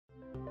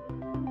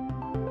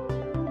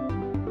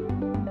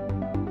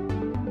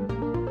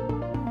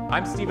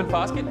I'm Stephen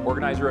Foskett,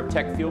 organizer of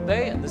Tech Field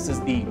Day, and this is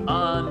the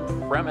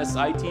on-premise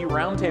IT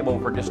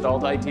Roundtable for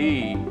Gestalt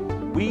IT.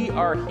 We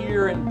are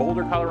here in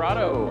Boulder,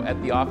 Colorado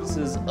at the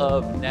offices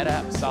of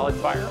NetApp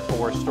SolidFire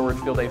for Storage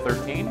Field Day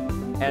 13.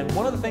 And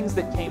one of the things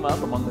that came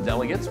up among the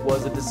delegates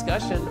was a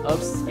discussion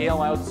of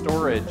scale-out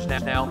storage.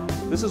 Now,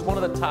 this is one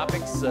of the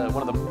topics,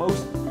 one of the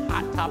most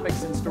hot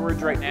topics in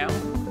storage right now.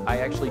 I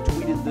actually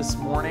tweeted this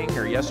morning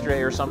or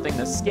yesterday or something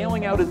that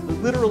scaling out is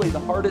literally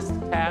the hardest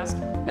task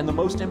and the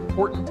most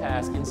important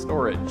task in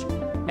storage.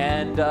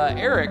 And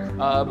Eric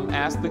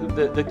asked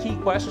the key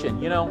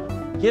question, you know,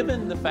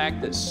 given the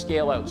fact that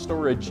scale-out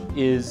storage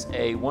is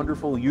a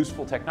wonderful,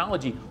 useful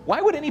technology,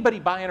 why would anybody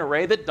buy an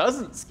array that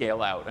doesn't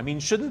scale out? I mean,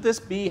 shouldn't this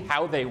be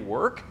how they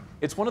work?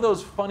 It's one of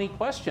those funny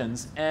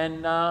questions, and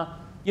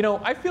you know,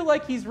 I feel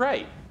like he's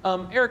right.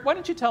 Eric, why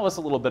don't you tell us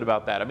a little bit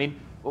about that? I mean,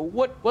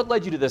 what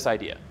led you to this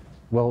idea?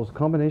 Well, it's a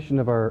combination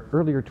of our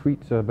earlier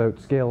tweets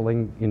about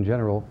scaling in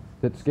general,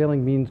 that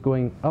scaling means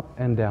going up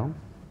and down.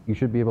 You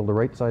should be able to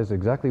right size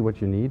exactly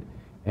what you need,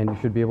 and you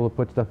should be able to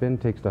put stuff in,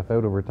 take stuff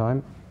out over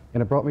time.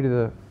 And it brought me to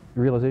the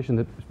realization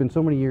that it's been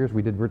so many years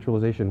we did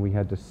virtualization, we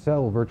had to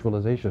sell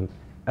virtualization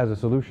as a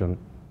solution.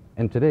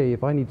 And today,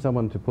 if I need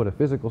someone to put a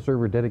physical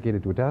server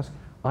dedicated to a task,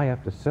 I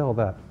have to sell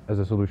that as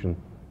a solution.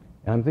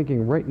 And I'm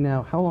thinking right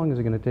now, how long is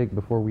it going to take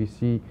before we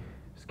see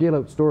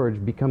scale-out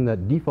storage become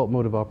that default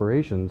mode of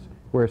operations,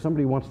 where if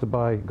somebody wants to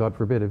buy, God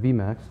forbid, a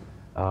VMAX,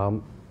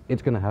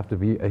 it's going to have to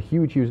be a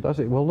huge, I'll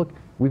say, well, look,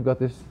 we've got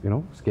this, you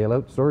know,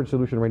 scale-out storage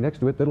solution right next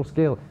to it that'll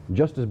scale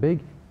just as big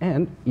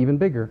and even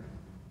bigger.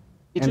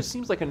 It just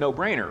seems like a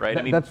no-brainer, right?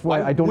 I mean, that's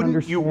why I don't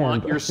understand. You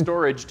want your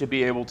storage to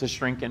be able to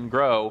shrink and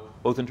grow,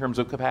 both in terms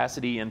of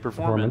capacity and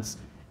performance.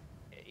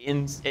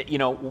 You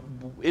know,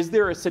 is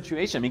there a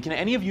situation? I mean, can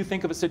any of you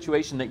think of a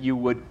situation that you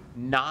would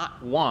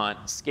not want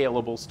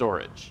scalable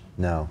storage?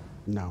 No.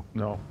 No.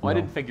 Well, I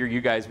didn't figure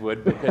you guys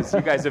would, because you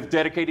guys have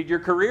dedicated your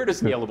career to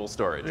scalable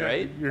storage,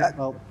 right?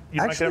 Well,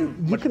 actually,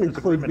 you can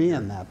include me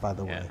in that, by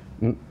the way.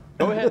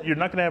 Go ahead. You're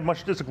not going to have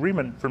much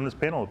disagreement from this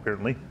panel,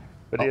 apparently.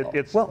 But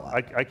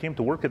I came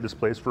to work at this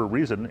place for a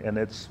reason, and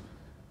it's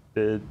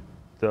the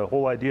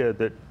whole idea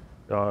that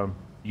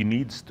you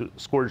need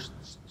storage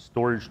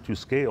to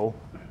scale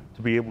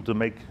to be able to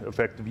make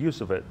effective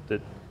use of it.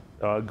 That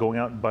going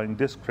out and buying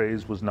disk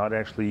trays was not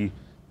actually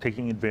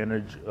taking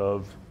advantage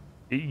of.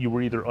 You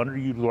were either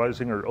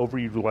underutilizing or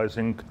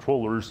overutilizing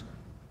controllers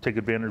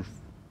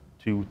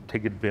to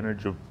take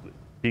advantage of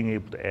being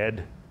able to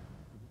add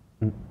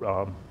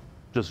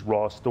just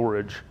raw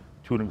storage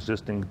to an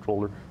existing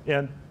controller.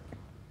 And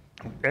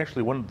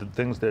actually, one of the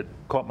things that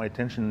caught my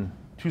attention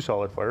to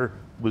SolidFire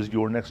was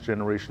your next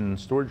generation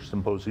storage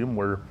symposium,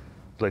 where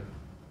it's like,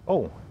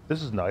 oh,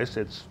 this is nice.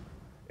 It's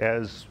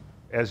as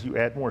you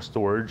add more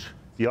storage,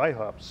 the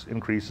IHOPS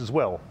increase as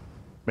well.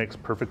 Makes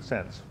perfect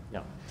sense.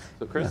 Yeah.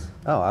 So Chris?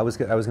 Yeah. Oh, I was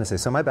going to say,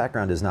 so my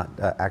background is not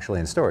actually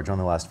in storage. One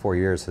of the last 4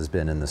 years has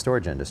been in the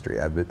storage industry.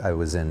 I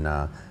was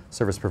in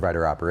service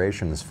provider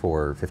operations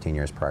for 15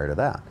 years prior to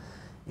that.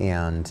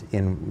 And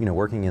in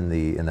working in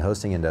the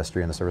hosting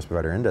industry and the service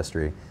provider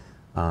industry,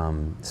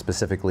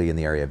 specifically in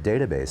the area of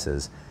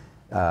databases,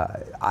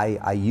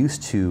 I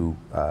used to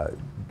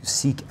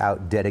seek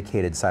out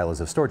dedicated silos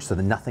of storage so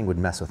that nothing would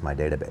mess with my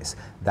database.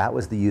 That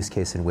was the use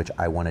case in which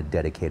I wanted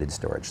dedicated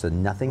storage. So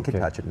nothing could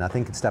touch it,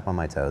 nothing could step on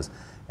my toes,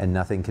 and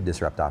nothing could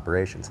disrupt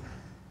operations.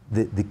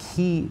 The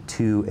key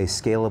to a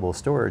scalable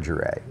storage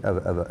array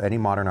of any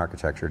modern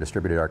architecture,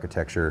 distributed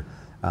architecture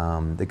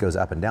that goes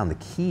up and down, the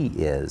key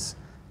is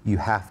you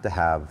have to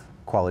have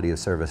quality of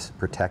service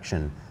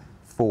protection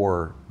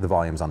for the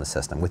volumes on the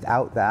system.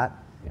 Without that,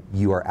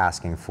 you are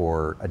asking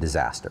for a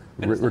disaster,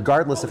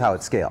 regardless of how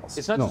it scales.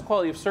 It's not just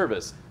quality of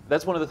service.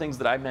 That's one of the things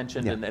that I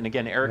mentioned, and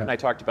again, Eric and I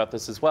talked about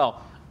this as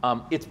well.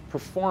 It's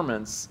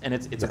performance, and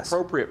it's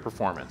appropriate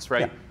performance,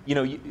 right? You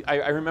know,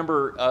 I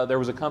remember there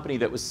was a company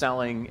that was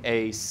selling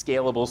a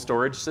scalable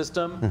storage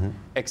system,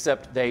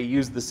 except they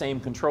used the same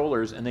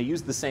controllers, and they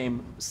used the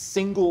same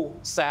single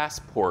SAS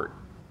port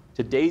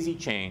to daisy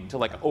chain to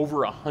like over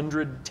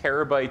 100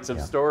 terabytes of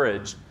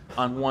storage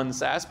on one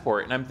SAS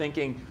port. And I'm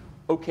thinking,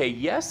 okay,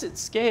 yes, it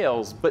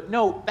scales, but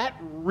no, that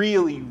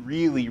really,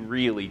 really,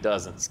 really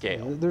doesn't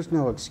scale. There's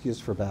no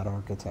excuse for bad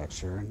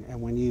architecture. And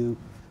when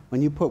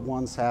you put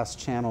one SAS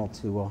channel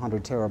to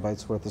 100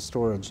 terabytes worth of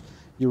storage,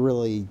 you're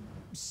really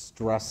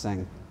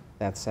stressing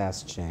that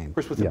SAS chain. Of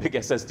course, with the big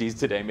SSDs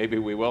today, maybe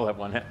we will have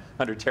 100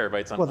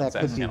 terabytes on one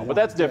SAS channel, but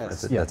that's different.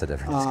 That's a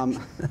difference.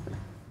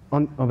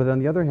 But on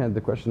the other hand,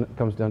 the question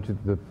comes down to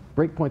the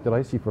breakpoint that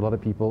I see for a lot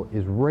of people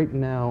is right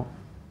now,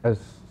 as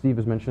Steve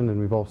has mentioned and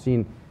we've all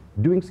seen,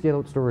 doing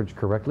scale-out storage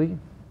correctly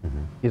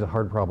is a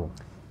hard problem.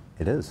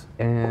 It is.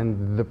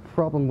 And the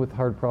problem with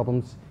hard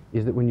problems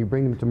is that when you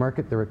bring them to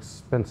market, they're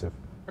expensive,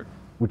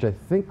 which I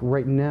think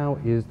right now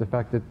is the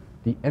fact that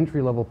the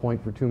entry-level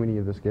point for too many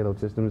of the scale-out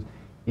systems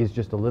is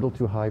just a little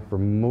too high for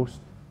most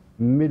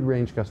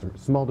mid-range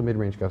customers, small to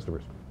mid-range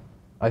customers.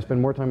 I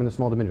spend more time in the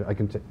small to mid-range. I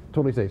can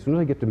totally say, as soon as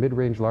I get to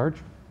mid-range large,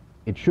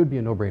 it should be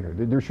a no-brainer.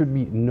 There should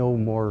be no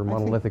more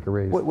monolithic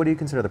arrays. What do you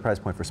consider the price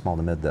point for small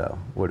to mid, though?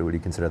 What do you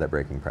consider that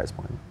breaking price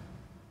point?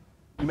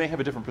 You may have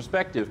a different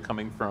perspective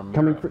coming from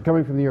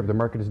coming from Europe, the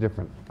market is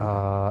different.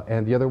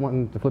 And the other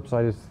one, the flip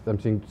side is I'm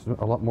seeing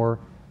a lot more.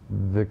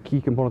 The key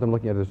component I'm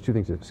looking at is two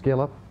things: scale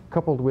up,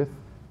 coupled with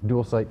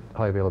dual site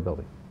high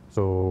availability.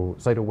 So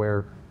site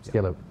aware,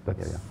 scale out.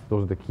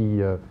 Those are the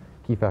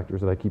key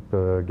factors that I keep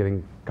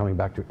coming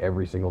back to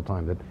every single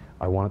time. That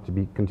I want it to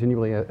be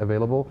continually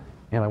available,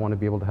 and I want to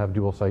be able to have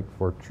dual site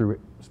for true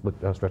split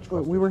stretch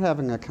clusters. We were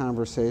having a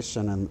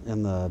conversation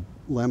in the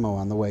limo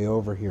on the way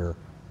over here.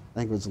 I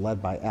think it was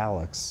led by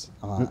Alex,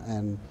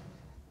 and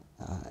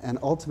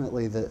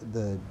ultimately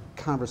the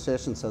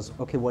conversation says,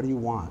 okay, what do you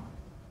want?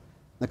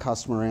 The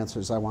customer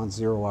answers, I want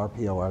 0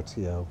 RPO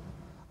RTO.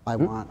 I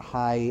want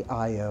high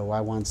IO,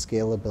 I want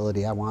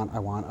scalability, I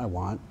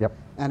want. Yep.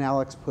 And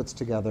Alex puts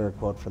together a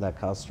quote for that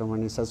customer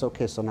and he says,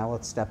 okay, so now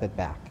let's step it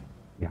back.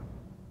 Yeah.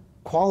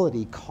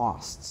 Quality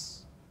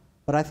costs.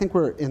 But I think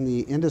we're in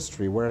the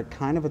industry, we're at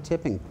kind of a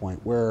tipping point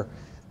where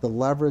the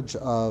leverage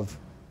of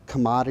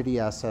commodity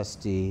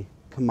SSD,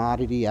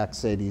 commodity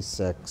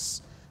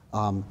x86,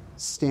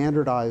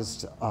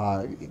 standardized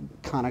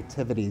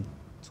connectivity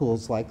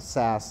tools like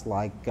SAS,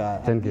 like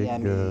 10 gig,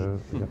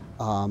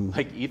 NVMe,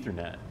 like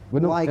Ethernet.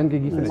 Well, no, like 10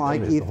 gig Ethernet,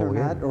 like is the whole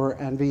game. Ethernet or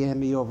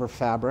NVMe over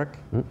Fabric.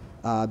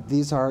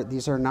 These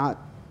are not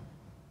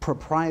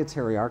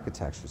proprietary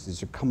architectures.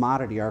 These are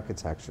commodity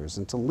architectures,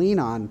 and to lean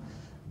on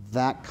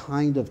that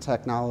kind of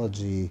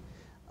technology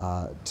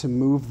to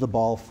move the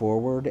ball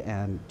forward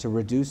and to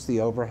reduce the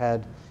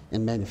overhead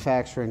in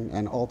manufacturing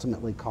and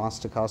ultimately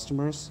cost to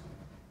customers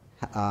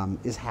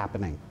is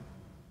happening.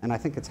 And I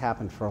think it's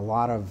happened for a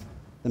lot of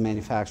the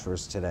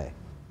manufacturers today.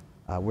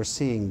 We're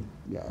seeing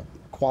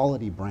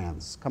quality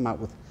brands come out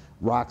with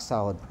rock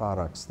solid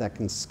products that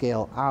can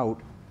scale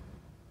out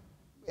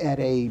at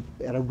a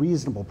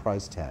reasonable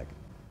price tag.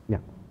 Yeah.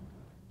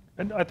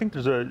 And I think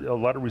there's a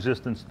lot of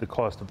resistance to the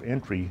cost of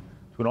entry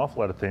to an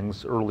awful lot of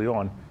things early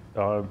on.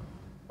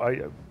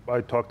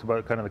 I talked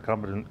about kind of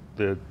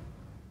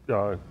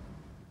the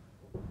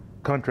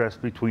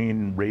contrast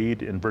between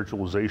RAID and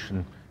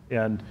virtualization,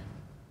 and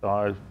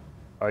I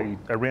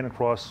ran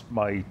across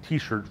my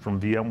T-shirt from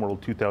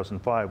VMworld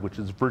 2005, which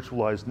is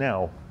virtualized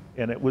now,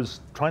 and it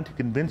was trying to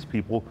convince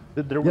people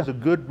that there was a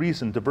good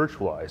reason to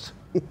virtualize.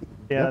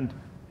 And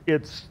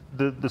it's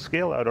the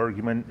scale out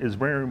argument is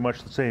very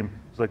much the same.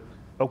 It's like,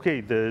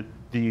 okay, the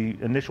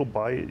initial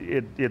buy,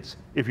 it's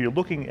if you're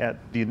looking at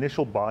the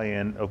initial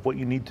buy-in of what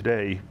you need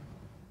today,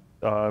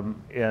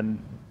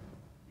 and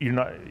you're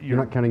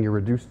not counting your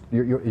reduced,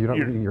 you're not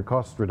looking your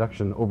cost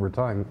reduction over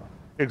time.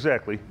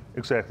 Exactly.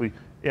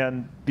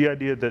 And the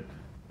idea that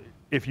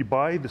if you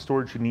buy the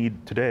storage you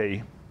need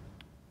today,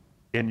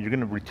 and you're going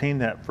to retain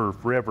that for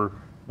forever,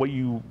 what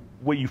you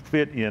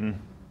fit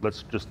in,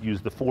 let's just use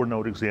the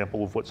 4-node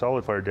example of what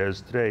SolidFire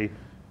does today,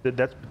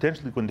 that's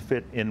potentially going to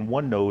fit in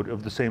one node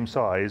of the same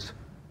size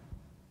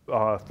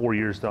 4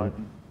 years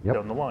down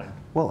the line.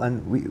 Well,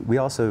 and we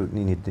also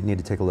need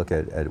to take a look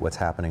at what's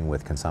happening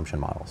with consumption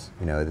models.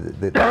 You know,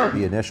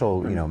 the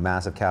initial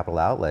massive capital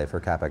outlay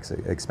for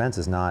CapEx expense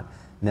is not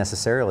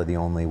necessarily the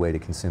only way to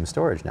consume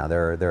storage now.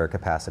 There are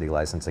capacity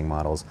licensing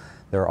models.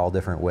 There are all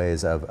different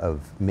ways of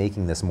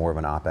making this more of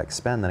an OpEx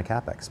spend than a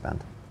CapEx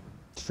spend.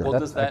 Sure. Well,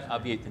 does that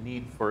obviate the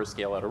need for a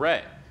scale-out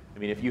array? I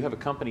mean, if you have a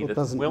company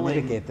that's willing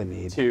mitigate the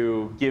need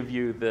to give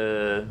you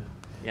the,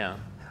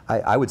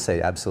 I would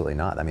say absolutely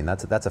not. I mean,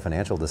 that's a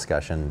financial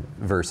discussion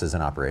versus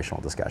an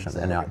operational discussion,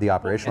 exactly. And the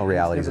operational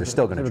realities are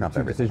still going to trump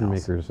everything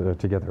else. Decision makers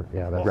together,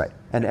 that's right.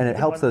 And it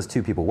helps those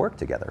two people work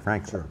together,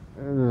 frankly. Sure.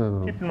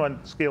 Keep in mind,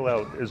 scale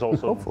out is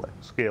also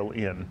scale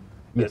in.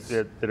 Yes.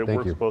 That it Thank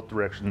works you. both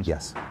directions.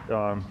 Yes.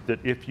 That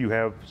if you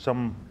have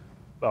some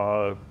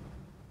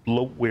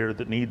bloatware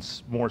that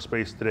needs more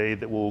space today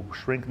that will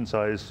shrink in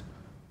size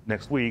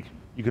next week,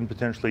 you can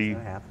potentially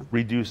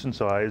reduce in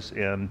size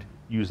and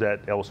use that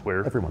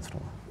elsewhere. Every once in a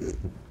while.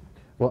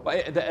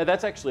 Well,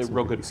 that's actually a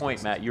real good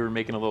point, Matt. You were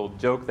making a little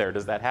joke there.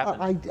 Does that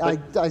happen?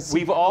 I see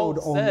we've all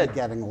only said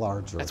getting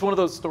larger. it's one of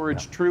those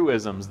storage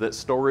truisms that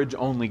storage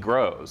only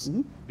grows,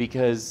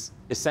 because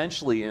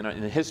essentially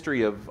in the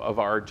history of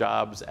our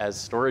jobs as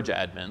storage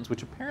admins,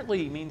 which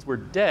apparently means we're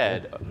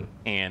dead,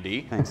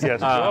 Andy. Yes, we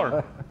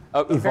are.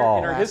 In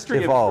our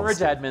history of storage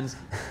admins,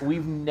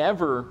 we've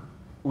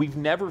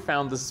never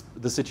found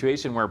the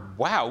situation where,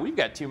 wow, we've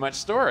got too much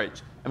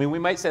storage. I mean, we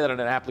might say that on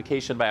an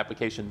application by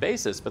application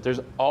basis, but there's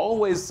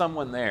always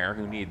someone there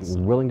who needs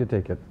willing to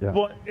take it. Yeah.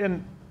 Well,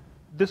 and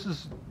this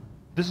is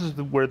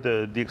where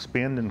the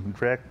expand and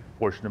contract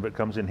portion of it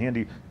comes in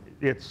handy.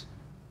 It's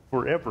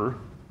forever.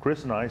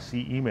 Chris and I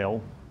see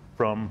email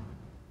from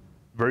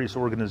various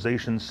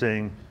organizations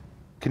saying,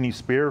 "Can you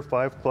spare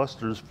 5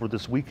 clusters for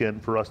this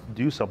weekend for us to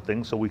do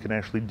something so we can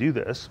actually do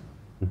this?"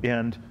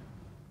 And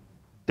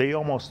they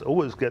almost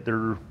always get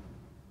their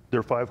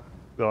 5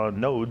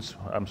 nodes.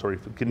 I'm sorry,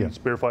 can you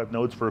spare 5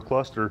 nodes for a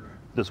cluster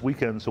this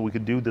weekend so we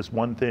can do this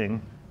one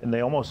thing? And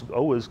they almost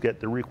always get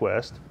the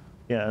request,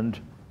 and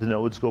the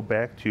nodes go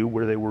back to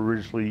where they were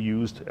originally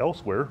used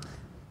elsewhere.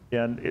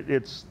 And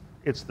it's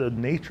the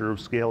nature of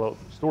scale-out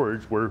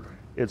storage where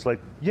it's like,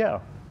 yeah,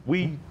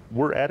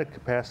 we're at a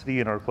capacity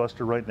in our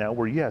cluster right now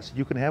where, yes,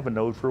 you can have a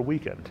node for a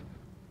weekend.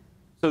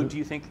 So do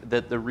you think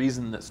that the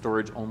reason that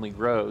storage only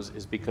grows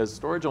is because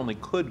storage only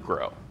could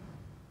grow?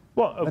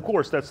 Well, of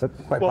course, that's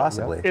quite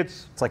possibly.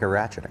 It's like a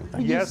ratcheting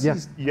thing. yes.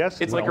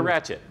 It's like a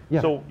ratchet.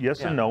 Yeah. So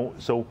yes and no.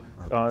 So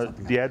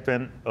the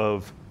advent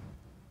of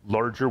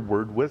larger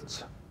word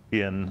widths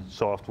in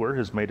software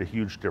has made a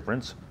huge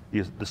difference.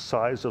 The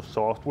size of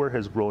software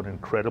has grown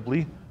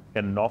incredibly,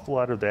 and an awful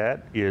lot of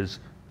that is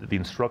the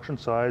instruction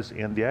size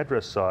and the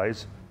address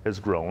size has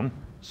grown.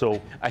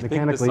 So I think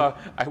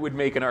I would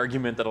make an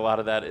argument that a lot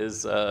of that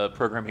is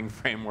programming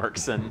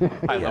frameworks and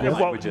high-level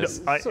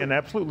languages. And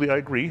absolutely, I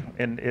agree.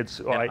 And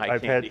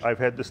I've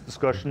had this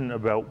discussion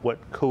about what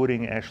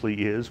coding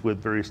actually is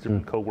with various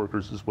different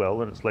coworkers as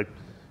well. And it's like,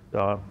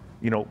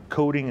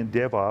 coding in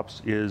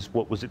DevOps is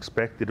what was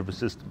expected of a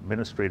system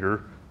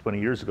administrator 20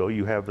 years ago.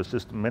 You have a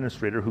system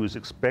administrator who is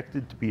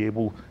expected to be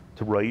able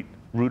to write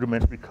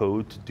rudimentary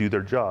code to do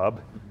their job.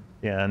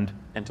 And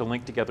to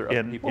link together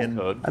other people's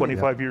code.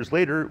 25 years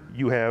later,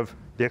 you have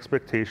the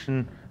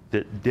expectation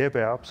that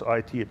DevOps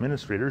IT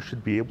administrators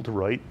should be able to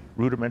write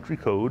rudimentary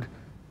code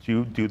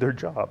to do their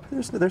job.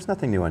 There's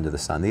nothing new under the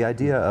sun. The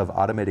idea of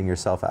automating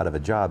yourself out of a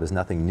job is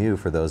nothing new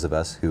for those of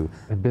us who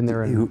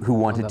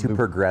wanted to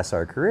progress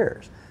our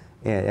careers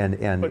and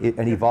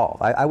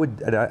evolve. I would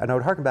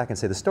harken back and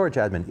say the storage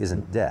admin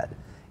isn't dead.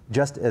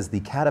 Just as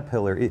the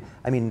caterpillar,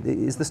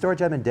 is the storage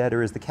admin dead,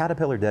 or is the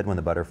caterpillar dead when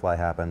the butterfly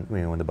happened?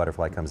 When the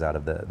butterfly comes out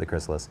of the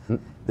chrysalis,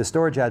 the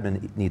storage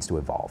admin needs to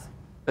evolve.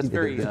 That's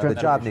very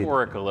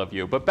metaphorical of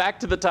you. But back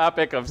to the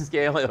topic of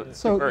scale-out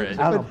storage.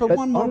 But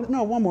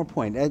one more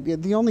point.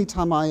 The only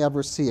time I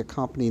ever see a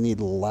company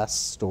need less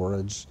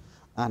storage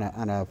on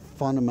a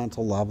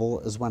fundamental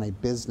level is when a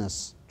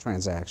business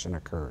transaction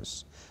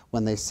occurs,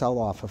 when they sell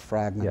off a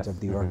fragment of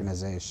the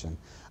organization.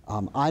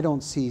 I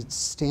don't see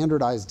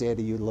standardized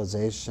data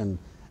utilization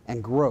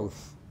and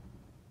growth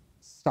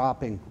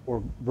stopping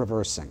or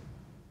reversing,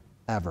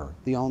 ever.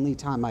 The only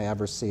time I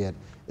ever see it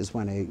is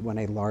when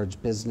a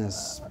large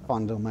business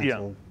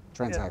fundamental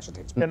transaction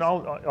takes place. And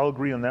I'll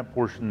agree on that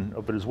portion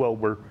of it as well,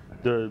 where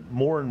the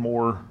more and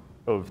more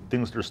of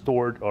things that are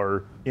stored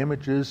are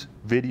images,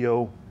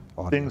 video,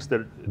 things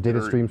that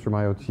data streams from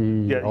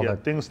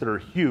IoT, things that are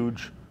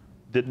huge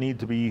that need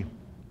to be.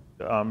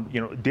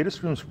 Data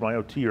streams from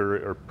IoT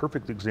are a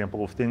perfect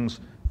example of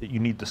things that you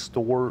need to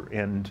store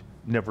and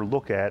never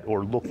look at,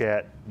 or look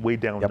at way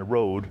down the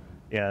road.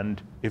 And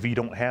if you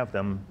don't have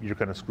them, you're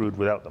kind of screwed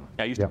without them.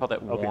 I used to call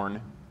that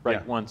warn.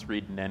 Write once,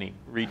 read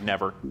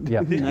never.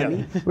 Yeah.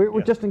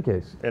 We're just in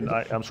case. And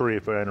I'm sorry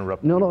if I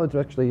interrupted. No, it's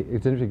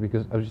interesting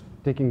because I was just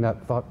taking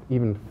that thought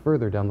even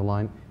further down the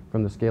line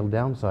from the scale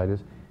down side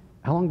is,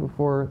 how long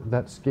before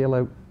that scale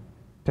out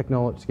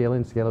technology, scale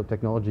in, scale out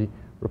technology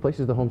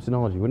replaces the home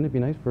Synology? Wouldn't it be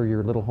nice for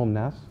your little home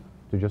NAS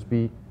to just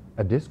be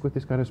a disk with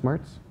this kind of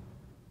smarts?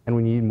 And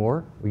when you need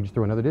more, we just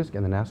throw another disk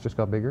and the NAS just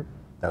got bigger?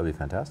 That would be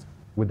fantastic.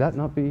 Would that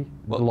not be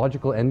the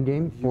logical end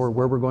game for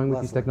where we're going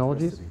with these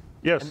technologies?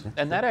 Yes.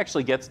 And that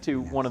actually gets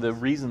to one of the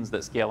reasons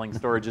that scaling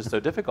storage is so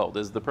difficult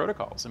is the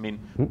protocols. I mean,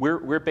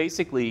 we're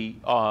basically,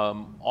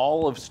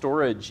 all of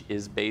storage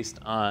is based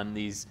on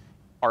these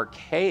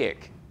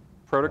archaic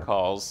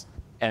protocols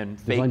and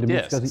fake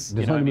disks.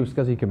 Designed to move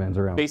SCSI commands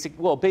around.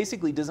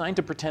 Basically designed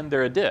to pretend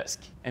they're a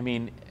disk. I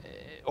mean,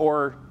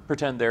 or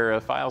pretend they're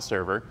a file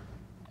server.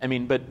 I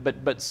mean,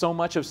 but so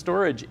much of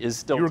storage is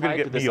still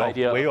tied to this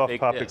idea of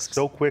fake disks.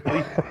 You were going to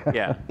get me way off topic so quickly.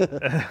 Yeah.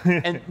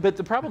 But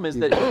the problem is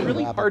that it's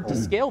really hard to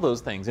scale those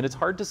things, and it's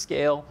hard to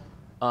scale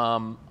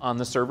on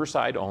the server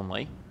side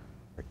only.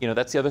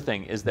 That's the other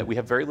thing, is that we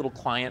have very little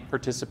client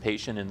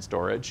participation in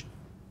storage.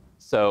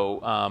 So,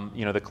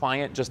 the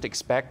client just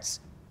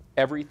expects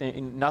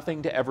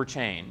nothing to ever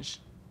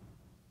change,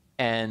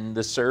 and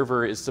the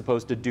server is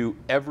supposed to do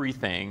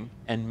everything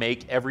and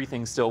make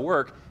everything still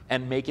work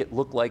and make it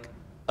look like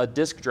a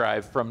disk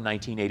drive from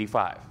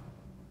 1985.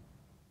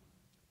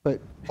 But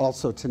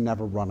also to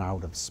never run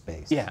out of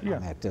space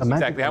on that disk.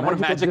 Exactly. I want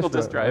a magical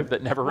disk drive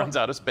that never runs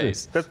out of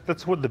space.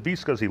 That's what the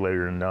vSCSI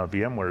layer in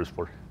VMware is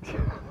for.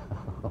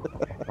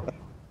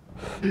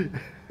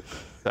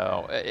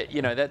 So,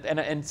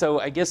 so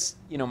I guess,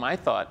 my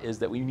thought is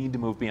that we need to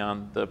move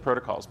beyond the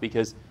protocols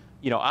because,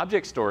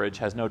 object storage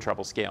has no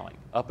trouble scaling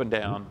up and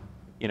down.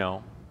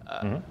 The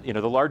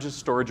largest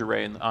storage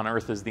array on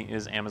Earth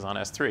is Amazon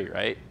S3,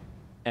 right?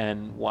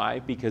 And why?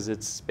 Because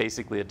it's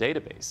basically a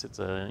database. It's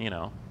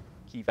a,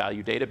 key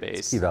value database.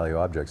 It's key value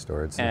object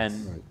storage.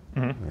 And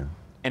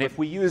and if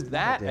we used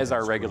that as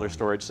our regular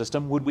storage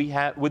system,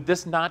 would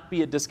this not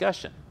be a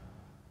discussion?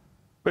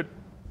 But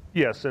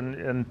yes,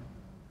 and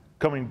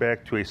coming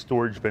back to a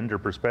storage vendor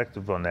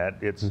perspective on that,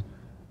 it's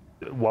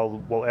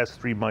while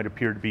S3 might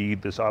appear to be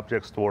this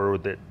object store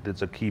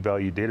that's a key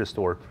value data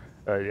store,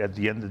 at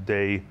the end of the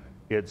day,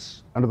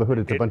 it's under the hood.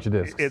 It's a bunch of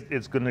disks.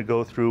 It's going to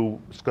go through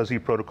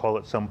SCSI protocol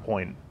at some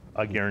point.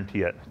 I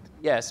guarantee it.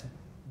 Yes,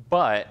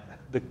 but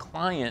the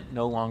client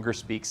no longer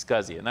speaks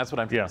SCSI, and that's what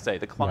I'm trying to say.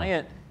 The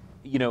client,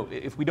 you know,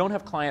 if we don't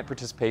have client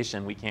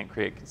participation, we can't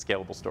create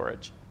scalable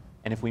storage.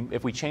 And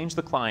if we change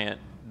the client,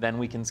 then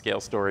we can scale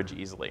storage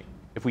easily.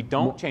 If we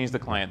don't change the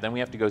client, then we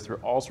have to go through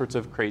all sorts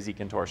of crazy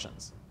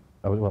contortions.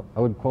 I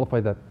would qualify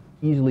that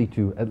easily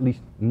to at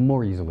least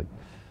more easily,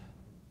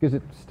 because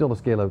it's still a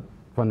scale-out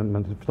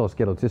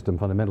system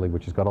fundamentally,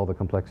 which has got all the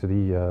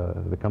complexity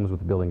that comes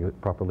with building a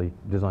properly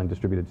designed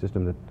distributed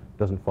system that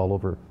doesn't fall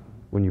over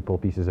when you pull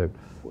pieces out.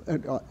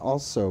 And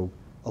also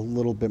a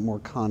little bit more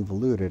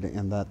convoluted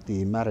in that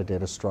the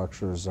metadata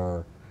structures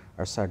are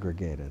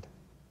segregated.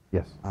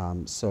 Yes.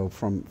 So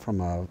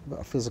from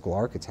a physical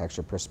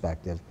architecture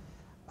perspective,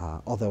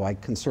 although I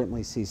can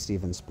certainly see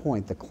Stephen's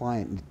point, the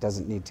client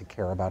doesn't need to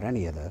care about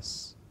any of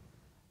this.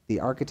 The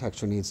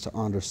architecture needs to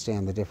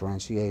understand the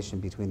differentiation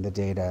between the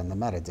data and the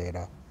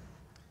metadata.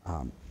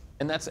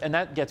 And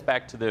that gets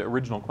back to the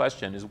original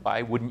question, is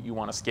why wouldn't you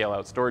want a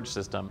scale-out storage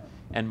system?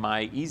 And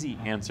my easy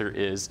answer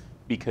is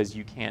because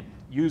you can't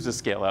use a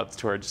scale-out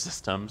storage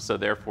system, so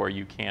therefore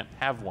you can't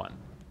have one.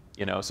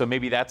 You know, so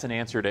maybe that's an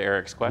answer to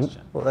Eric's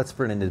question. Well, that's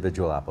for an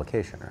individual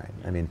application, right?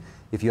 I mean,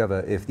 if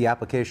the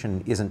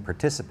application isn't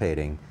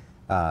participating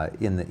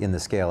in the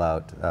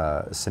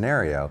scale-out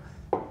scenario,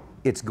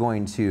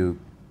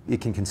 it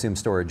can consume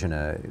storage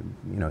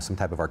in some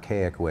type of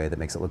archaic way that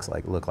makes it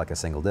look like a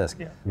single disk.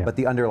 Yeah. But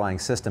the underlying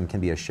system can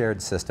be a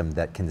shared system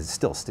that can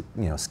still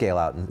scale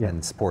out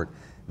and support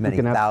many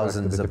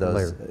thousands of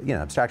those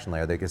abstraction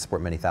layer. They can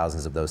support many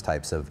thousands of those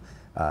types of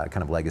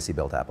kind of legacy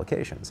built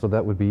applications. So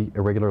that would be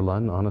a regular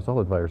LUN on a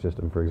solid wire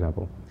system, for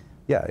example.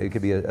 Yeah, it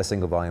could be a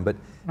single volume, but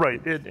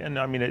right. And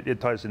I mean, it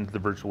ties into the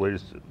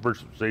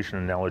virtualization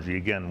analogy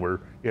again, where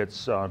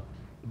it's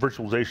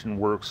virtualization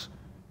works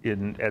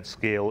at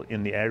scale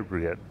in the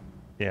aggregate,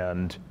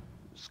 and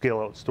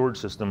scale-out storage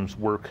systems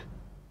work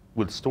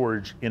with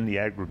storage in the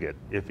aggregate.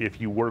 If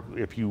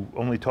you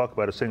only talk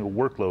about a single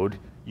workload,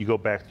 you go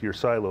back to your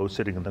silo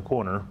sitting in the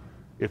corner.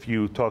 If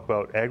you talk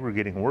about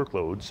aggregating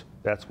workloads,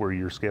 that's where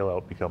your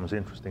scale-out becomes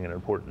interesting and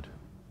important.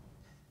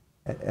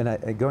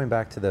 And going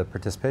back to the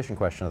participation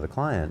question of the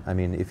client, I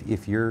mean,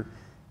 if you're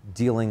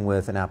dealing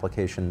with an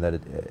application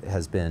that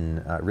has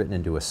been written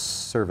into a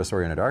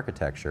service-oriented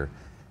architecture,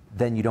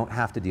 then you don't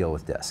have to deal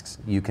with disks.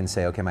 You can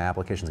say, okay, my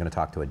application is going to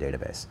talk to a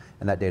database,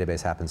 and that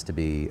database happens to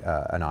be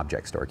an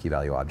object store,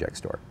 key-value object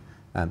store.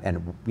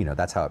 And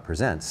that's how it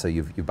presents. So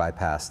you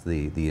bypass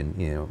the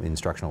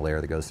instructional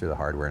layer that goes through the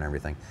hardware and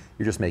everything.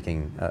 You're just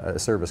making a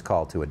service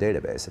call to a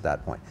database at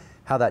that point.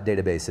 How that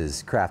database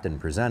is crafted and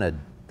presented,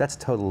 that's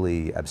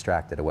totally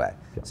abstracted away.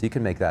 Yeah. So you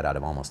can make that out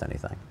of almost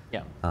anything.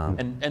 Yeah,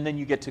 and then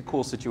you get to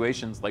cool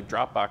situations like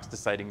Dropbox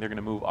deciding they're going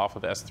to move off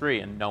of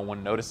S3 and no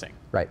one noticing.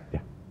 Right.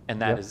 Yeah.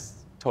 And that is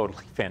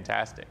totally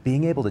fantastic.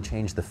 Being able to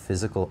change the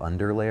physical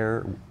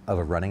underlayer of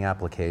a running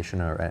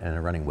application and a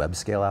running web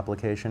scale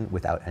application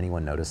without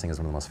anyone noticing is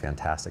one of the most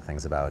fantastic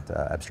things about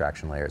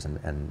abstraction layers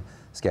and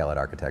scale-out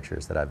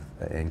architectures that I've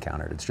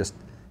encountered. It's just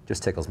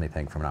tickles me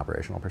pink from an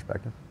operational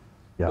perspective.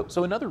 Yeah.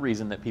 So another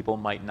reason that people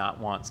might not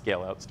want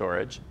scale-out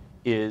storage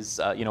is,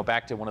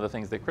 back to one of the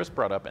things that Chris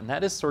brought up, and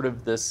that is sort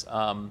of this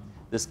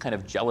this kind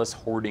of jealous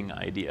hoarding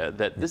idea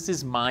that this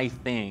is my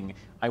thing,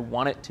 I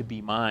want it to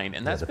be mine.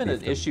 And that's been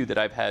an issue that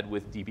I've had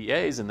with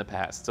DBAs in the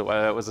past. So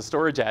I was a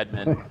storage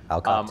admin.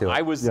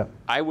 I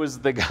was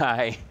the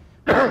guy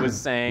who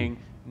was saying,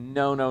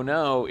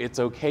 no, it's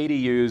okay to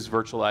use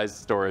virtualized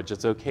storage.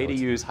 It's okay to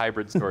use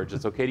hybrid storage.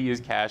 It's okay to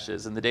use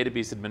caches. And the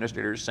database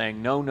administrator is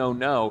saying,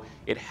 no,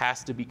 it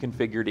has to be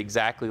configured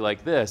exactly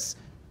like this,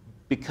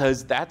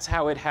 because that's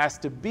how it has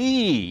to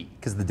be.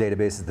 Because the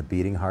database is the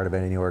beating heart of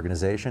any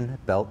organization,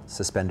 belt,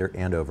 suspender,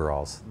 and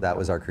overalls. That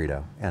was our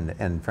credo.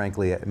 And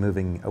frankly,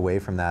 moving away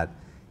from that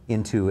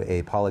into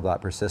a polyglot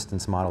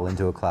persistence model,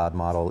 into a cloud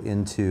model,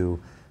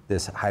 into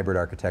this hybrid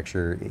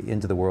architecture,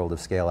 into the world of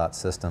scale-out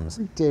systems.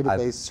 Every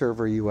database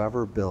server you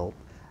ever built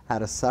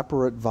had a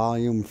separate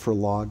volume for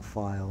log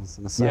files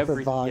and a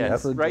separate volume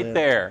for right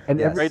there. And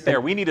right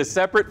there. We need a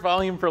separate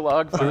volume for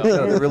log files.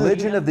 So the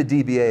religion of the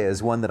DBA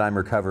is one that I'm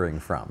recovering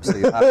from, so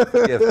you have to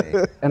forgive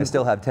me. And I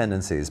still have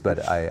tendencies,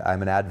 but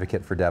I'm an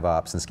advocate for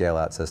DevOps and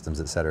scale-out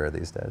systems, et cetera,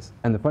 these days.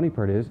 And the funny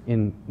part is,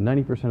 in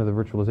 90% of the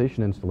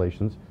virtualization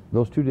installations,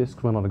 those two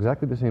disks went on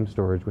exactly the same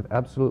storage with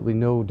absolutely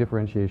no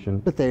differentiation.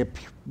 But they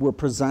were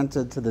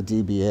presented to the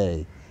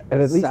DBA.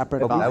 And at least,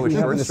 I was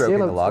short-stroking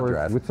the log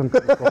drive. With some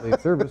kind of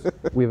quality service,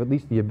 we have at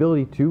least the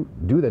ability to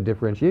do that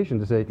differentiation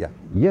to say,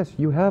 yes,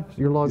 you have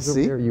your logs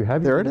over there, you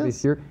have your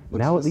database here.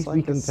 Now at least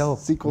we can tell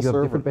you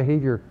have different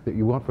behavior that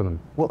you want from them.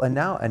 Well, and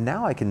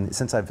now I can,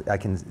 since I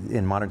can,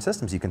 in modern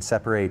systems, you can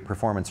separate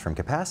performance from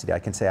capacity. I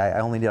can say I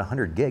only need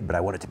 100 gig, but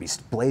I want it to be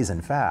blazing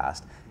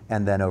fast.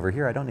 And then over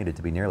here, I don't need it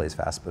to be nearly as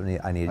fast, but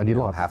I need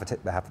half a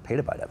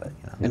petabyte of it.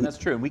 And that's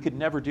true. And we could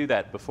never do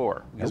that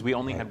before because we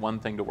only had one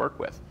thing to work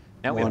with.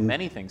 Now we have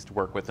many things to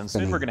work with, and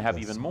soon we're going to have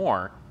even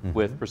more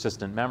with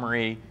persistent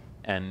memory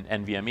and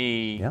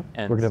NVMe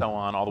and so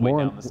on, all the way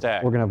down the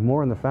stack. We're going to have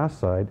more on the fast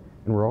side,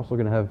 and we're also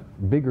going to have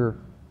bigger,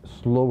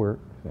 slower,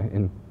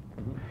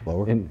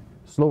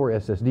 slower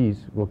SSDs,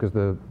 well, because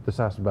the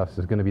SAS bus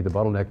is going to be the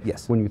bottleneck.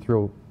 Yes. When you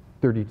throw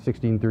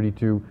 16,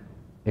 32,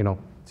 you know,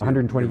 So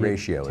 120 your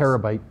ratio is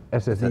terabyte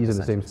SSDs in the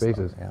same essentially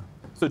spaces. slower,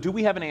 So do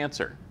we have an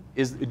answer?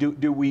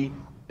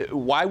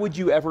 Why would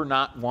you ever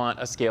not want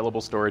a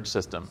scalable storage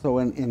system? So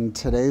in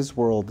today's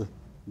world,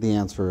 the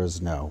answer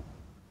is no.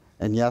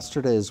 In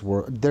yesterday's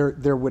world,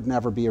 there would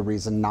never be a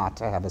reason not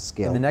to have a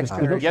scale. In the next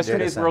generation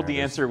Yesterday's data world, the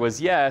centers, answer was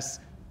yes,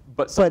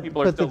 but some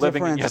people are still the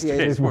living in differentiated-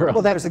 yesterday's world.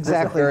 Well, that's there's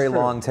exactly a very true.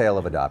 long tail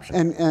of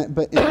adoption.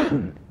 But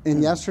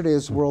in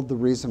yesterday's world, the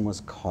reason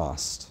was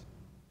cost.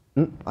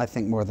 I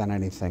think more than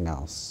anything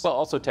else. Well,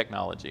 also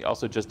technology,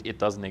 also just it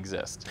doesn't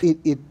exist.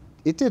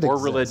 It did Or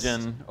exist.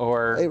 religion,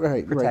 or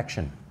Right.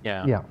 Protection.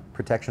 yeah. Yeah.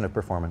 Protection of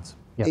performance.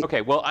 Yeah.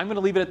 Okay, well, I'm going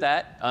to leave it at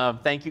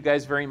that. Thank you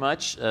guys very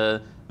much.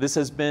 This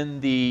has been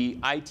the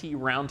IT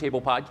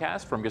Roundtable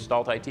podcast from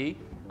Gestalt IT.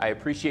 I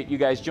appreciate you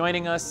guys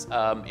joining us.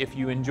 If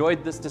you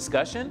enjoyed this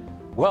discussion,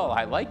 well,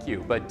 I like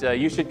you, but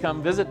you should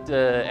come visit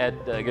at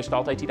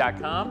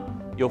gestaltit.com.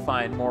 You'll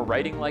find more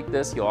writing like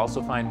this. You'll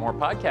also find more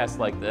podcasts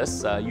like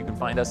this. You can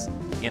find us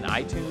in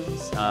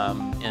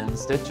iTunes, in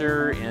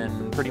Stitcher,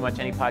 in pretty much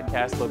any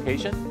podcast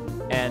location.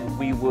 And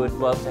we would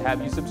love to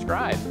have you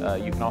subscribe.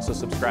 You can also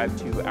subscribe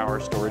to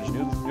our storage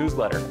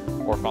newsletter,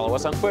 or follow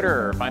us on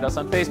Twitter, or find us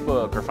on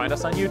Facebook, or find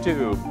us on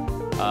YouTube.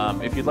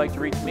 If you'd like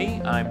to reach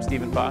me, I'm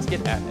Stephen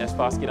Foskett at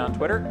sfoskett on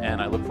Twitter,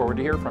 and I look forward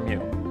to hearing from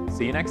you.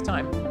 See you next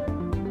time.